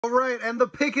All right, and the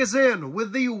pick is in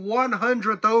with the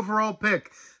 100th overall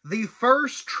pick, the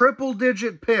first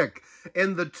triple-digit pick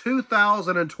in the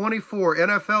 2024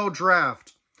 NFL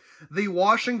Draft. The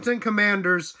Washington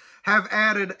Commanders have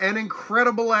added an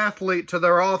incredible athlete to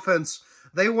their offense.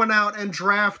 They went out and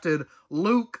drafted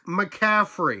Luke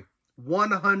McCaffrey,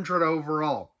 100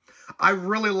 overall. I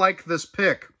really like this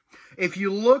pick. If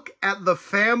you look at the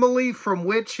family from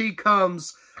which he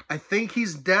comes, I think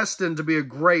he's destined to be a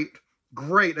great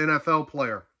NFL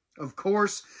player. Of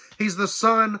course, he's the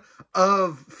son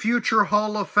of future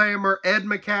Hall of Famer Ed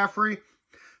McCaffrey,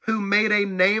 who made a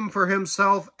name for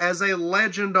himself as a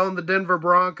legend on the Denver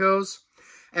Broncos.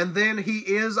 And then he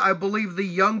is, I believe, the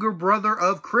younger brother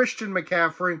of Christian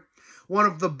McCaffrey, one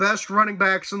of the best running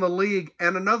backs in the league,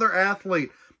 and another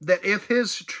athlete that, if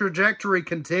his trajectory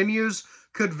continues,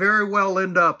 could very well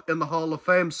end up in the Hall of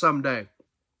Fame someday.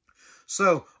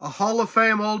 So, a Hall of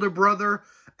Fame older brother,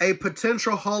 a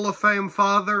potential Hall of Fame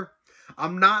father.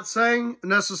 I'm not saying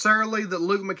necessarily that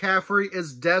Luke McCaffrey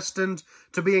is destined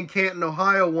to be in Canton,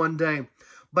 Ohio one day,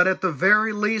 but at the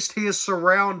very least, he is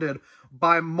surrounded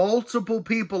by multiple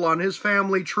people on his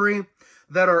family tree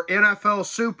that are NFL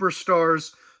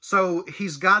superstars. So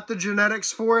he's got the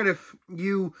genetics for it if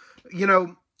you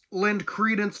lend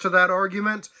credence to that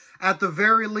argument. At the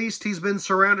very least, he's been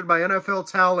surrounded by NFL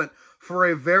talent for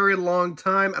a very long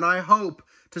time, and I hope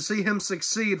to see him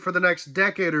succeed for the next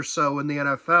decade or so in the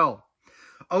NFL.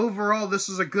 Overall, this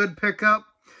is a good pickup.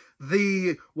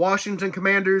 The Washington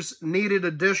Commanders needed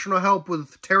additional help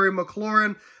with Terry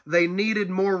McLaurin. They needed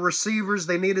more receivers.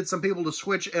 They needed some people to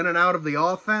switch in and out of the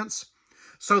offense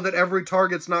so that every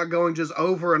target's not going just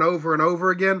over and over and over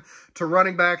again to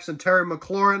running backs and Terry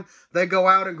McLaurin. They go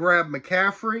out and grab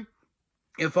McCaffrey.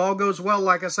 If all goes well,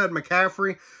 like I said,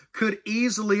 McCaffrey could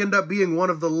easily end up being one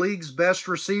of the league's best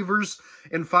receivers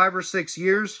in 5 or 6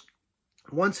 years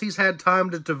once he's had time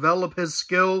to develop his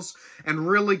skills and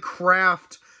really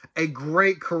craft a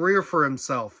great career for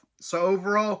himself. So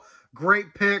overall,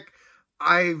 great pick.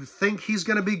 I think he's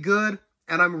going to be good,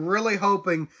 and I'm really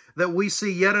hoping that we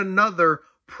see yet another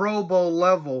Pro Bowl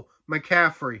level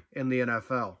McCaffrey in the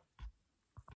NFL.